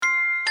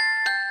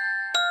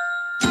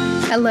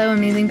Hello,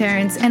 amazing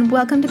parents, and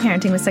welcome to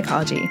Parenting with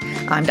Psychology.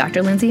 I'm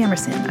Dr. Lindsay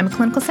Emerson. I'm a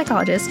clinical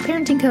psychologist,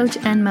 parenting coach,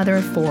 and mother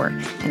of 4,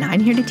 and I'm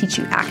here to teach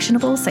you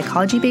actionable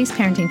psychology-based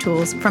parenting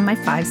tools from my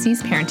 5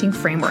 C's parenting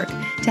framework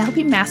to help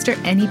you master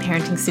any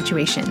parenting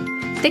situation.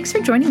 Thanks for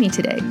joining me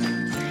today.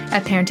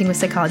 At Parenting with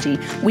Psychology,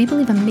 we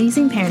believe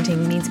amazing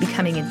parenting means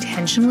becoming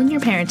intentional in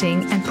your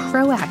parenting and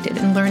proactive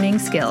in learning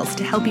skills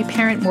to help you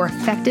parent more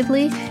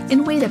effectively in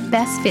a way that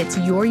best fits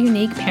your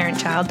unique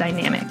parent-child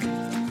dynamic.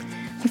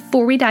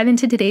 Before we dive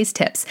into today's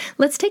tips,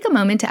 let's take a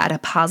moment to add a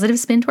positive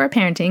spin to our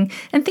parenting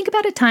and think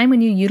about a time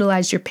when you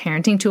utilized your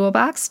parenting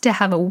toolbox to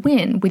have a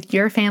win with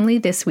your family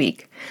this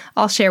week.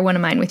 I'll share one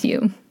of mine with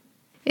you.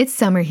 It's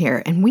summer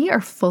here, and we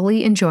are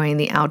fully enjoying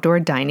the outdoor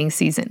dining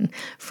season.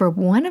 For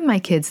one of my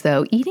kids,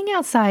 though, eating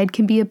outside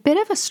can be a bit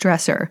of a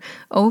stressor.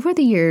 Over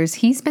the years,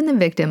 he's been the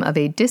victim of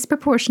a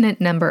disproportionate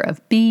number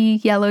of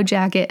bee, yellow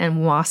jacket,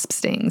 and wasp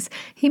stings.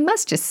 He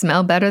must just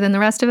smell better than the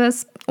rest of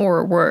us,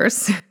 or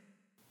worse.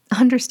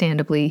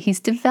 Understandably,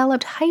 he's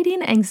developed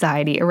heightened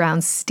anxiety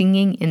around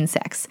stinging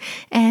insects,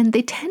 and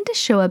they tend to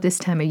show up this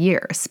time of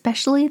year,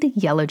 especially the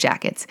yellow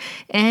jackets,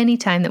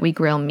 anytime that we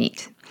grill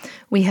meat.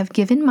 We have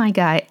given my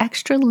guy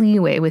extra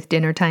leeway with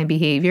dinner time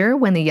behavior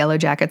when the yellow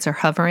jackets are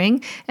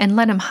hovering and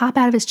let him hop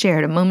out of his chair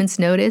at a moment's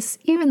notice,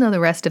 even though the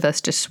rest of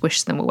us just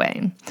swish them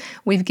away.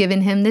 We've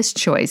given him this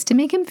choice to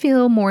make him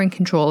feel more in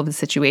control of the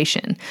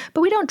situation,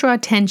 but we don't draw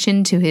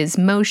attention to his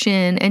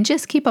motion and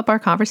just keep up our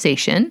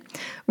conversation.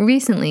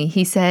 Recently,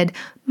 he said,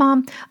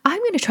 "Mom, I'm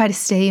going to try to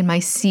stay in my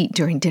seat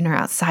during dinner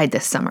outside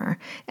this summer."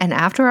 And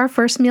after our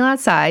first meal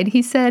outside,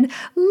 he said,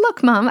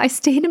 "Look, Mom, I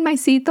stayed in my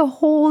seat the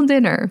whole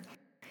dinner."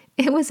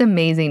 It was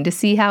amazing to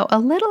see how a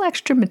little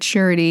extra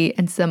maturity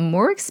and some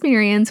more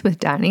experience with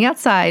dining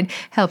outside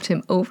helped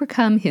him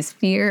overcome his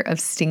fear of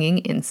stinging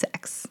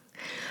insects.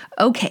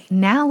 Okay,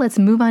 now let's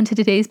move on to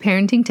today's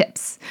parenting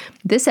tips.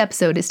 This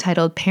episode is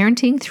titled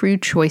Parenting Through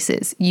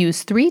Choices.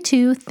 Use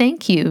 3-2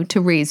 thank you to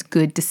raise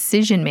good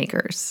decision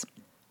makers.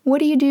 What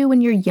do you do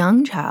when your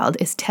young child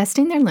is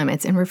testing their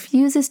limits and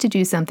refuses to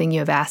do something you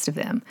have asked of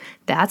them?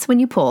 That's when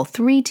you pull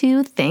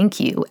 3-2 thank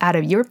you out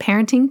of your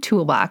parenting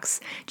toolbox.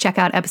 Check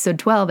out episode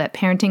 12 at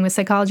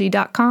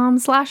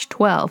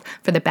parentingwithpsychology.com/12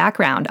 for the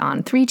background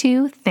on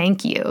 3-2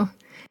 thank you.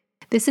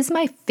 This is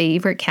my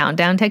favorite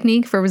countdown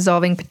technique for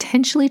resolving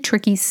potentially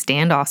tricky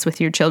standoffs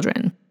with your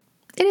children.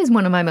 It is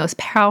one of my most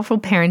powerful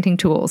parenting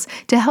tools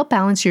to help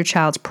balance your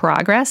child's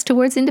progress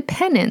towards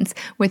independence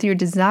with your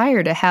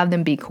desire to have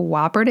them be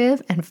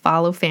cooperative and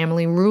follow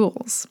family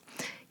rules.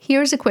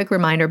 Here's a quick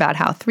reminder about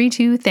how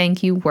 3-2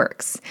 thank you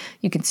works.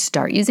 You can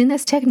start using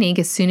this technique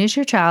as soon as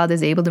your child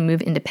is able to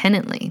move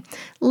independently.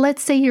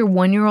 Let's say your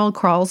 1-year-old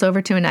crawls over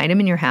to an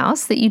item in your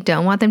house that you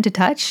don't want them to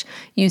touch.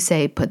 You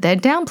say, "Put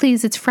that down,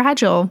 please, it's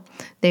fragile."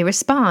 They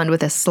respond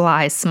with a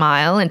sly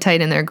smile and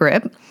tighten their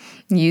grip.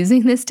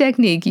 Using this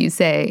technique, you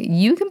say,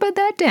 "You can put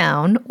that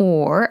down,"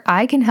 or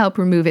 "I can help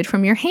remove it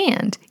from your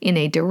hand," in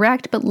a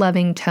direct but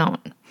loving tone.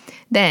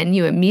 Then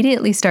you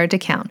immediately start to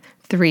count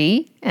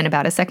 3, and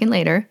about a second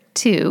later,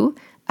 2.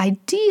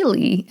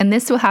 Ideally, and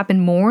this will happen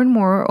more and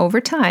more over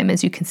time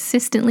as you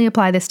consistently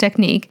apply this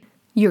technique,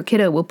 your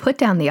kiddo will put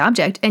down the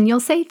object and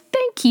you'll say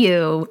 "thank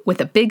you" with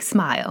a big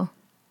smile.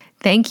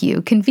 Thank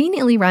you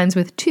conveniently rhymes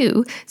with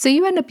 2, so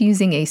you end up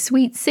using a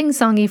sweet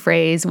sing-songy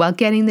phrase while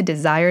getting the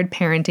desired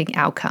parenting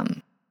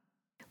outcome.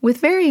 With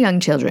very young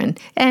children,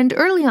 and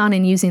early on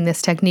in using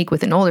this technique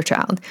with an older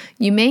child,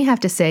 you may have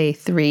to say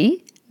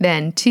 3,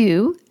 then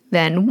 2,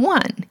 then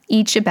 1,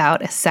 each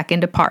about a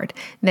second apart.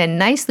 Then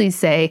nicely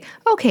say,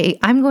 "Okay,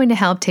 I'm going to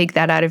help take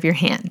that out of your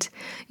hand."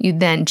 You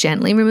then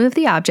gently remove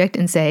the object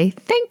and say,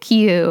 "Thank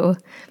you."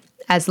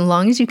 As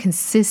long as you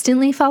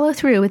consistently follow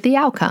through with the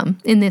outcome,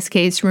 in this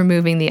case,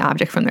 removing the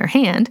object from their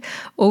hand,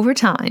 over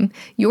time,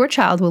 your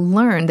child will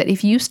learn that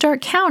if you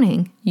start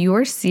counting,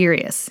 you're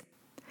serious.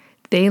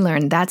 They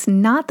learn that's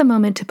not the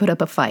moment to put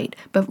up a fight,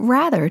 but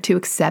rather to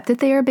accept that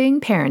they are being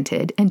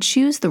parented and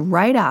choose the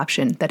right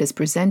option that is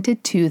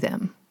presented to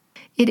them.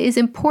 It is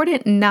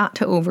important not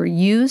to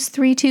overuse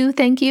 3-2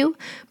 thank you,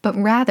 but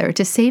rather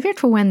to save it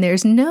for when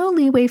there's no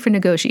leeway for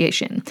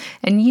negotiation,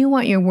 and you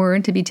want your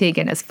word to be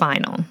taken as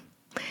final.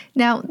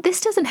 Now, this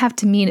doesn't have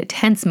to mean a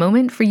tense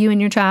moment for you and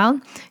your child.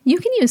 You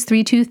can use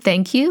 3-2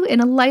 thank you in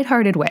a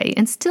lighthearted way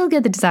and still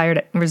get the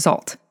desired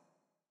result.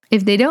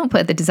 If they don't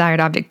put the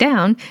desired object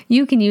down,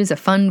 you can use a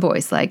fun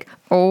voice like,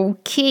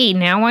 "Okay,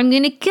 now I'm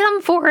going to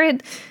come for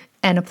it,"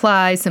 and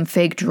apply some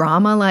fake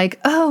drama like,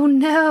 "Oh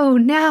no,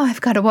 now I've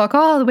got to walk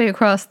all the way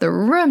across the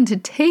room to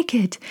take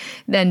it,"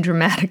 then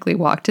dramatically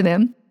walk to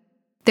them.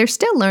 They're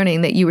still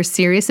learning that you were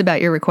serious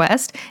about your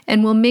request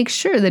and will make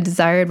sure the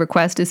desired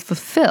request is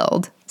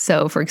fulfilled.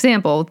 So, for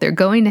example, they're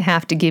going to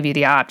have to give you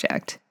the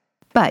object.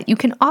 But you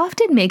can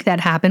often make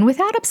that happen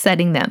without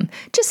upsetting them.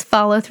 Just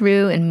follow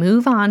through and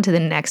move on to the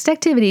next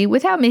activity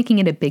without making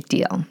it a big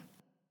deal.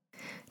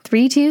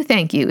 3-2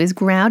 thank you is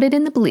grounded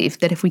in the belief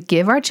that if we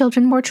give our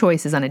children more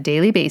choices on a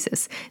daily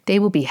basis, they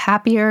will be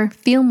happier,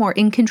 feel more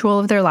in control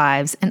of their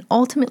lives, and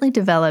ultimately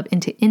develop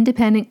into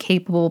independent,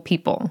 capable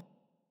people.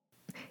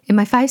 In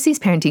my 5Cs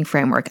parenting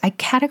framework, I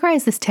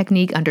categorize this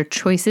technique under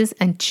choices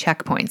and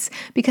checkpoints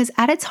because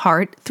at its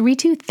heart,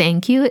 3-2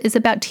 thank you is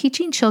about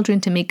teaching children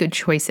to make good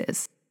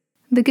choices.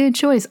 The good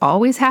choice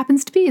always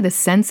happens to be the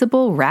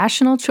sensible,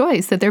 rational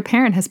choice that their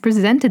parent has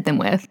presented them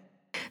with.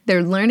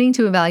 They're learning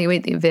to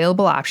evaluate the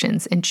available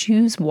options and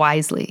choose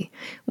wisely.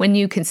 When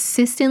you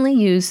consistently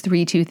use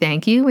 3-2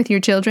 thank you with your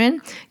children,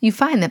 you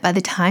find that by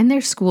the time they're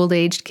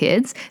school-aged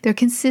kids, they're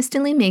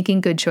consistently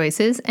making good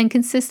choices and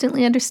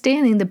consistently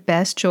understanding the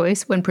best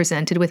choice when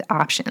presented with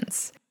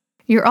options.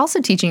 You're also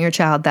teaching your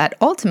child that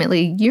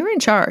ultimately you're in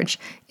charge.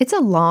 It's a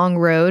long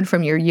road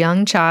from your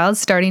young child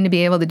starting to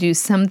be able to do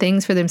some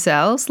things for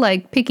themselves,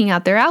 like picking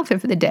out their outfit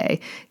for the day,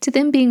 to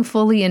them being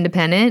fully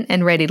independent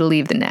and ready to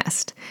leave the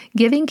nest.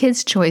 Giving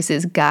kids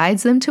choices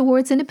guides them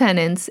towards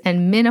independence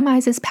and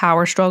minimizes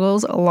power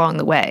struggles along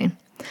the way.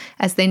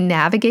 As they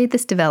navigate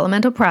this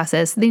developmental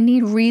process, they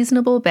need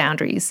reasonable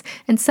boundaries,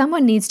 and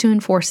someone needs to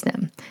enforce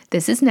them.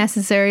 This is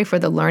necessary for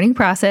the learning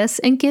process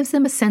and gives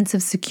them a sense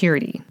of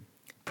security.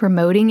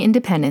 Promoting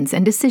independence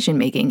and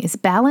decision-making is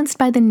balanced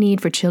by the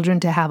need for children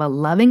to have a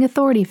loving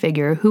authority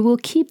figure who will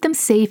keep them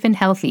safe and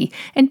healthy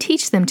and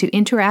teach them to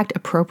interact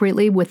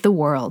appropriately with the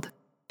world.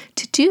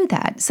 To do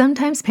that,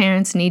 sometimes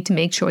parents need to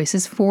make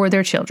choices for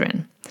their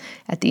children.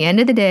 At the end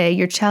of the day,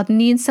 your child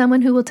needs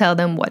someone who will tell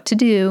them what to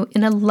do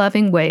in a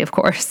loving way, of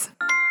course.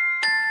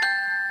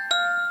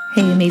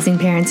 Hey, amazing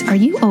parents, are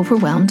you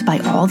overwhelmed by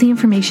all the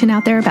information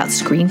out there about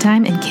screen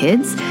time and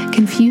kids?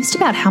 Confused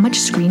about how much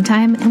screen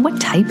time and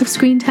what type of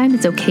screen time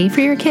is okay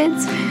for your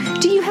kids?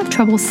 Do you have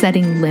trouble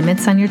setting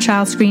limits on your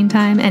child's screen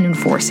time and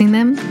enforcing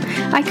them?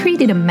 I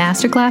created a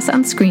masterclass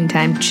on screen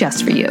time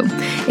just for you.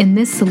 In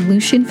this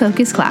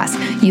solution-focused class,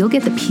 you'll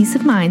get the peace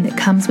of mind that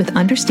comes with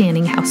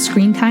understanding how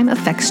screen time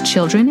affects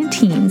children and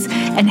teens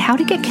and how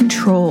to get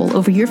control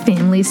over your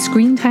family's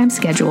screen time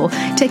schedule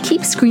to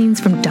keep screens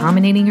from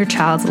dominating your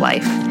child's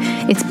life.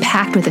 It's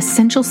packed with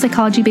essential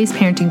psychology-based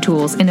parenting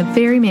tools in a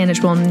very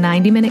manageable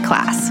 90-minute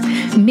class.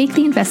 Make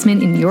the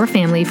investment in your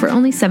family for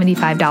only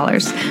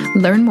 $75.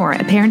 Learn more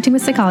at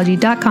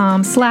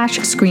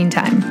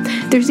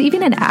parentingwithpsychology.com/screentime. There's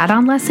even an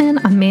add-on lesson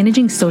on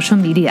managing social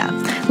media.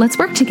 Let's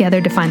work together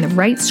to find the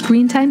right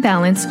screen time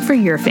balance for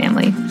your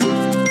family.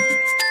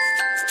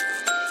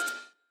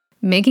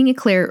 Making it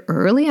clear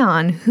early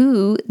on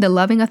who the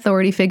loving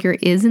authority figure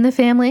is in the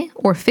family,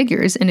 or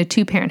figures in a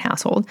two-parent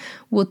household,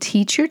 will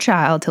teach your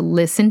child to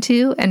listen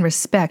to and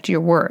respect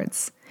your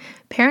words.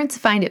 Parents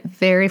find it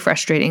very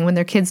frustrating when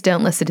their kids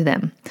don't listen to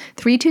them.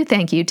 3-2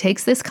 Thank You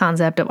takes this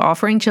concept of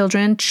offering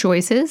children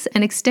choices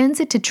and extends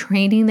it to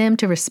training them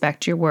to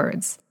respect your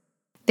words.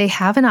 They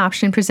have an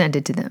option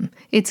presented to them.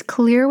 It's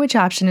clear which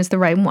option is the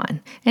right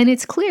one, and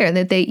it's clear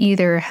that they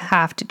either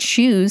have to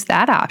choose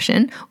that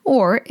option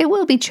or it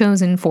will be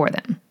chosen for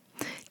them.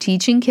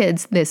 Teaching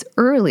kids this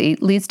early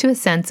leads to a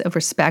sense of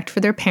respect for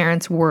their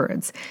parents'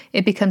 words.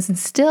 It becomes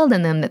instilled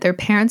in them that their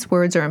parents'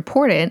 words are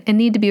important and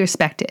need to be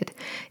respected.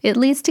 It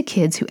leads to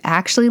kids who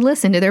actually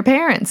listen to their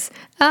parents.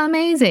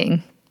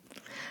 Amazing!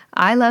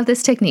 I love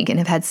this technique and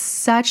have had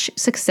such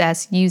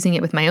success using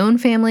it with my own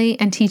family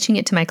and teaching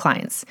it to my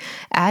clients.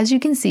 As you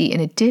can see, in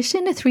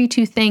addition to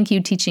 3-2 Thank You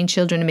teaching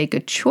children to make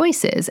good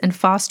choices and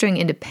fostering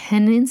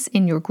independence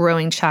in your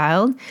growing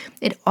child,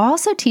 it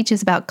also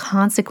teaches about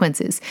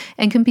consequences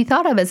and can be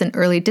thought of as an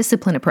early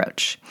discipline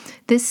approach.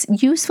 This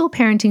useful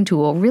parenting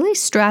tool really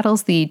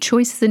straddles the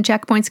choices and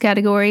checkpoints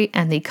category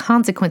and the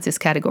consequences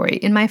category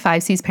in my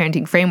 5Cs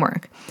parenting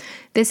framework.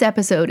 This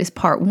episode is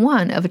part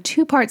 1 of a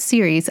 2-part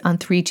series on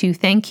 3-2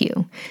 Thank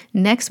You.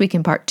 Next week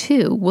in part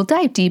 2, we'll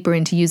dive deeper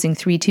into using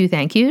 3-2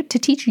 Thank You to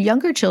teach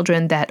younger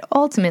children that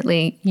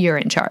ultimately you're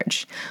in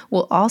charge.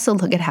 We'll also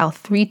look at how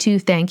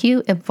 3-2 Thank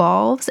You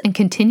evolves and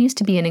continues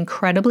to be an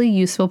incredibly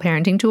useful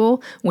parenting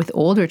tool with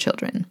older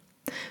children.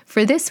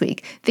 For this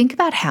week, think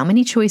about how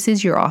many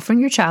choices you're offering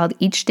your child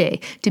each day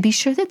to be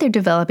sure that they're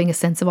developing a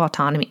sense of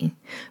autonomy.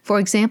 For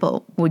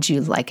example, would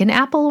you like an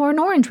apple or an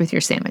orange with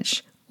your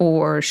sandwich?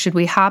 Or should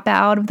we hop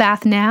out of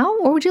bath now,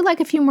 or would you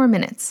like a few more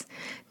minutes?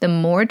 The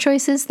more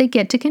choices they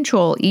get to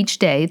control each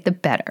day, the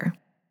better.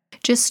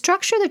 Just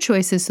structure the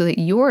choices so that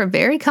you're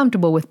very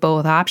comfortable with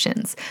both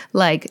options,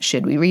 like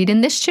should we read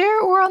in this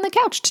chair or on the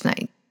couch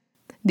tonight?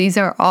 These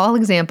are all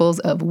examples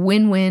of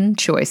win-win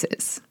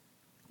choices.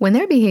 When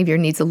their behavior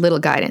needs a little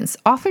guidance,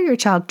 offer your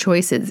child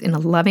choices in a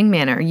loving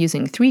manner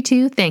using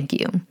 3-2 Thank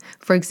You.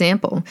 For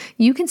example,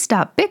 you can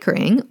stop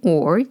bickering,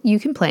 or you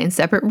can play in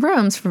separate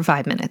rooms for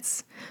 5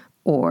 minutes.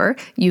 Or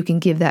you can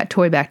give that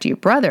toy back to your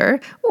brother,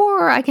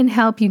 or I can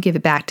help you give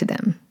it back to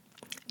them.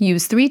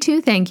 Use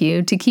 3-2 Thank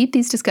You to keep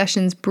these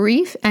discussions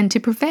brief and to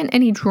prevent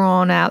any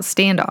drawn-out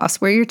standoffs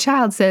where your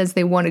child says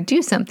they want to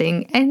do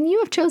something and you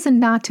have chosen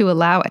not to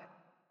allow it.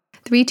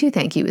 3-2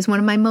 Thank You is one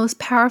of my most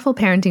powerful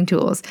parenting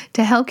tools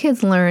to help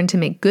kids learn to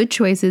make good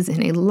choices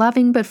in a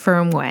loving but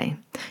firm way.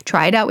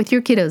 Try it out with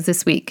your kiddos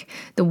this week.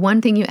 The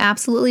one thing you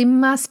absolutely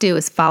must do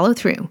is follow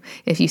through.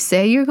 If you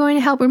say you're going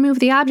to help remove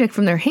the object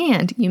from their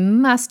hand, you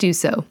must do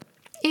so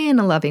in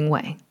a loving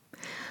way.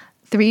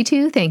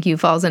 3-2 Thank You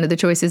falls under the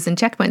Choices and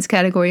Checkpoints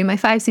category in my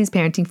 5Cs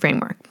parenting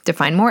framework. To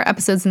find more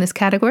episodes in this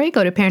category,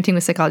 go to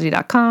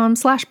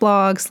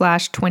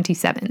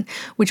parentingwithpsychology.com/blog/27,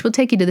 which will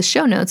take you to the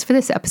show notes for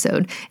this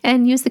episode,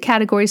 and use the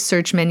categories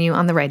search menu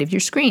on the right of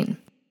your screen.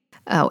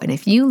 Oh, and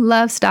if you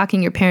love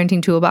stocking your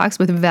parenting toolbox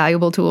with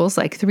valuable tools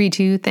like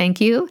 3-2 Thank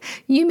You,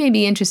 you may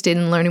be interested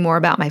in learning more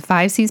about my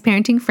 5Cs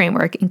parenting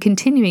framework and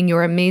continuing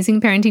your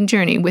amazing parenting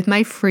journey with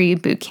my free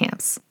boot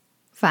camps.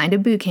 Find a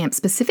bootcamp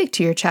specific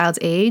to your child's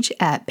age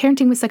at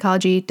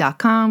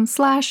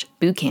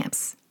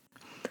parentingwithpsychology.com/bootcamps.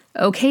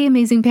 Okay,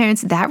 amazing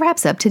parents, that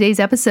wraps up today's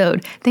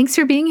episode. Thanks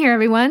for being here,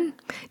 everyone.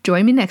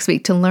 Join me next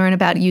week to learn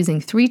about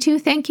using 3-2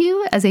 Thank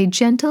You as a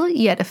gentle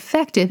yet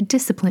effective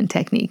discipline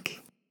technique.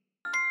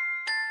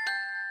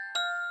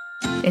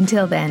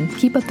 Until then,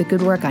 keep up the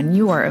good work on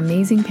your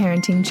amazing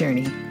parenting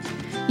journey.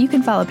 You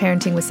can follow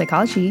Parenting with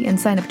Psychology and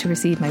sign up to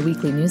receive my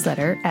weekly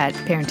newsletter at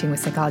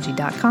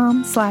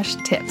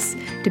parentingwithpsychology.com/tips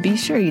to be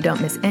sure you don't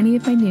miss any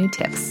of my new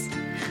tips.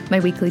 My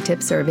weekly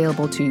tips are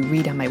available to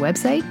read on my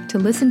website, to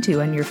listen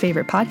to on your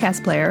favorite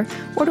podcast player,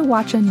 or to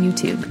watch on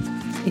YouTube.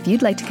 If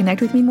you'd like to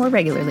connect with me more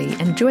regularly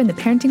and join the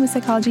Parenting with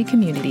Psychology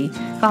community,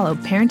 follow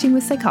Parenting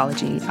with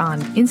Psychology on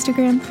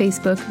Instagram,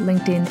 Facebook,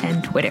 LinkedIn,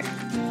 and Twitter.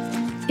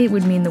 It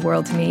would mean the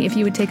world to me if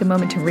you would take a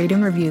moment to rate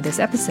and review this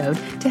episode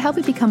to help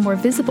it become more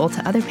visible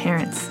to other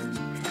parents.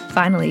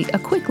 Finally, a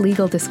quick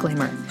legal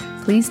disclaimer.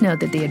 Please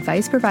note that the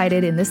advice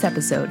provided in this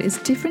episode is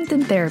different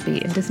than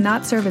therapy and does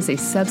not serve as a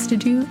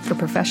substitute for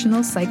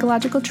professional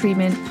psychological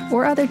treatment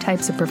or other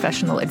types of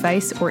professional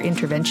advice or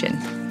intervention.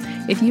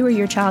 If you or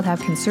your child have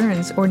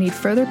concerns or need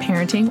further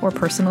parenting or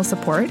personal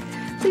support,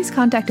 please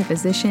contact a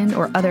physician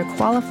or other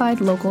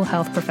qualified local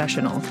health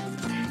professional.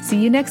 See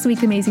you next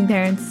week, amazing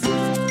parents.